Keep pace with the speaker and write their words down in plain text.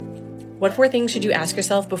What 4 things should you ask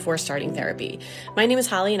yourself before starting therapy? My name is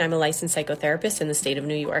Holly and I'm a licensed psychotherapist in the state of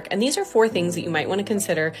New York. And these are 4 things that you might want to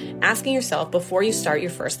consider asking yourself before you start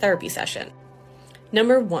your first therapy session.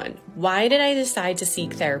 Number 1, why did I decide to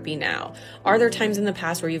seek therapy now? Are there times in the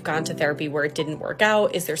past where you've gone to therapy where it didn't work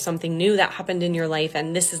out? Is there something new that happened in your life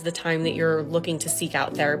and this is the time that you're looking to seek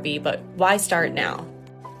out therapy, but why start now?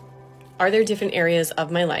 Are there different areas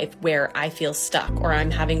of my life where I feel stuck or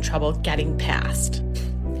I'm having trouble getting past?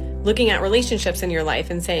 Looking at relationships in your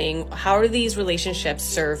life and saying, how do these relationships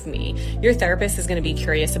serve me? Your therapist is going to be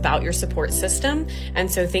curious about your support system.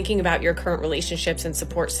 And so thinking about your current relationships and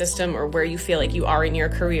support system or where you feel like you are in your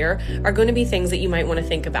career are going to be things that you might want to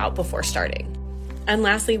think about before starting. And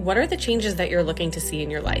lastly, what are the changes that you're looking to see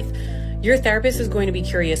in your life? Your therapist is going to be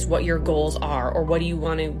curious what your goals are or what do you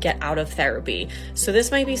want to get out of therapy. So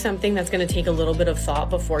this might be something that's going to take a little bit of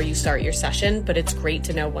thought before you start your session, but it's great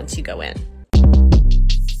to know once you go in.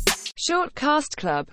 Short Cast Club